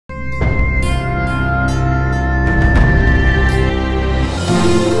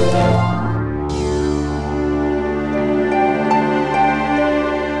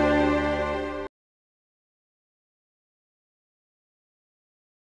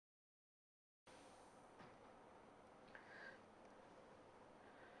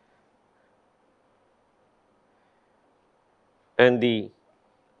and the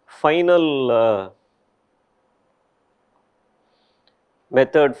final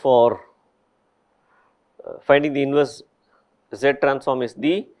method for finding the inverse Z transform is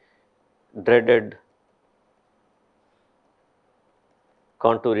the dreaded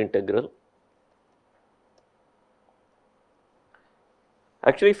contour integral.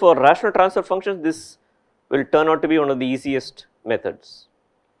 Actually, for rational transfer functions, this will turn out to be one of the easiest methods.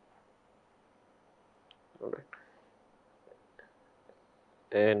 All right.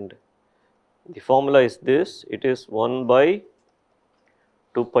 And the formula is this, it is 1 by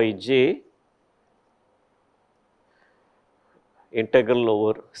 2 pi j integral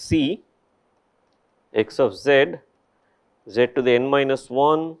over c x of z, z to the n minus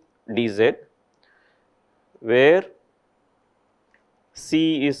 1 dz, where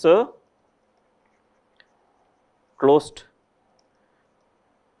c is a closed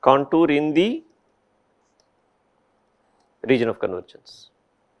contour in the region of convergence.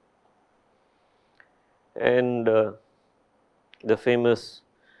 And the famous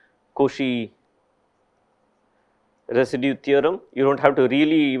Cauchy residue theorem, you do not have to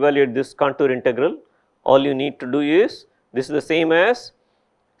really evaluate this contour integral. All you need to do is, this is the same as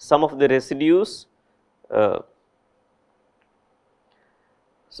sum of the residues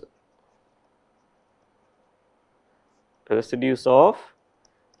residues of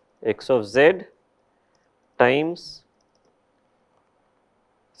x of z times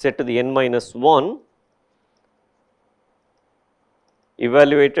z to the n minus 1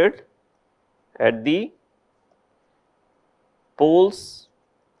 evaluated at the poles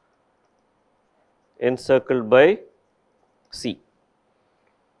encircled by C.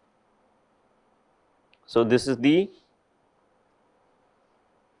 So, this is the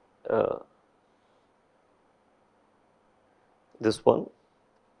this one,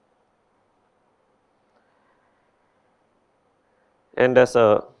 and as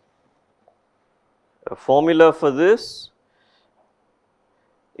a formula for this,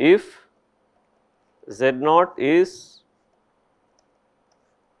 if Z naught is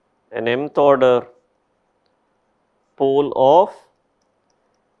an mth order pole of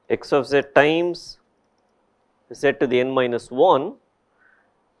x of z times z to the n minus 1,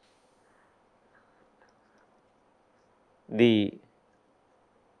 the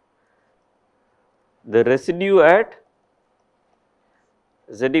residue at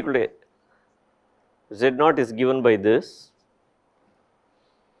z equal to z naught is given by this.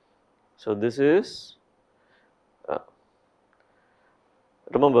 So, this is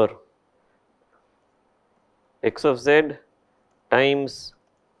remember x of z times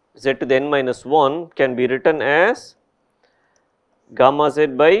z to the n minus 1 can be written as gamma z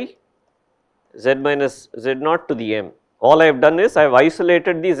by z minus z naught to the m. All I have done is I have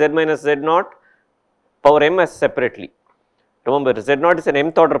isolated the z minus z naught power m as separately. Remember, z naught is an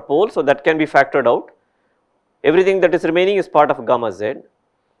mth order pole, so that can be factored out. Everything that is remaining is part of gamma z.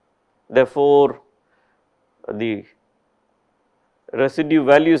 Therefore, the residue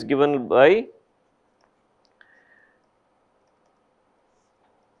value is given by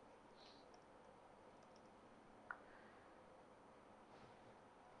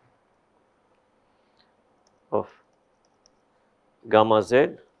of gamma z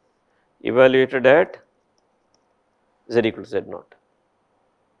evaluated at z equal to z naught,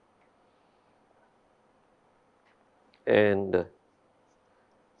 and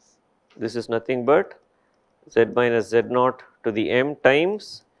this is nothing but z minus z naught to the m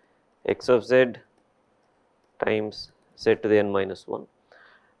times x of z times z to the n minus 1.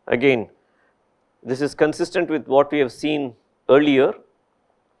 Again, this is consistent with what we have seen earlier.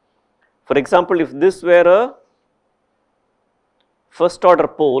 For example, if this were a first order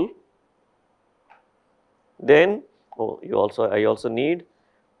pole, then I also need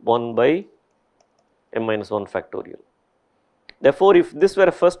 1 by m minus 1 factorial. Therefore, if this were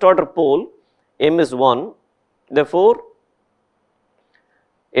a first order pole, m is 1, therefore,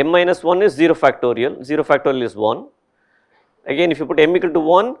 m minus 1 is 0 factorial is 1. Again, if you put m equal to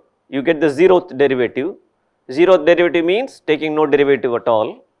 1, you get the 0th derivative. 0th derivative means taking no derivative at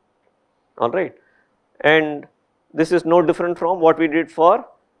all right, and this is no different from what we did for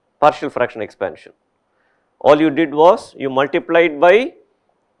partial fraction expansion. All you did was you multiplied by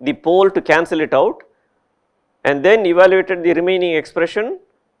the pole to cancel it out and then evaluated the remaining expression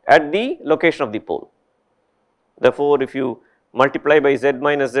at the location of the pole. Therefore, if you multiply by z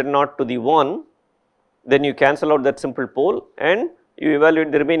minus z naught to the 1, then you cancel out that simple pole and you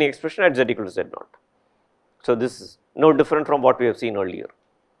evaluate the remaining expression at z equal to z naught. So, this is no different from what we have seen earlier.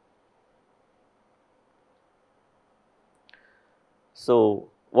 So,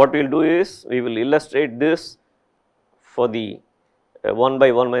 what we will do is we will illustrate this for the 1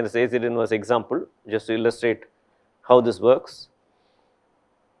 by 1 minus AZ inverse example just to illustrate how this works.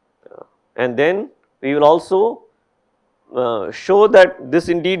 And then we will also show that this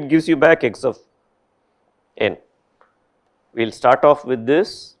indeed gives you back x of n. We will start off with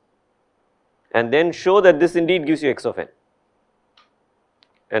this and then show that this indeed gives you x of n.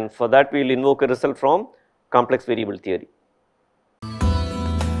 And for that we will invoke a result from complex variable theory.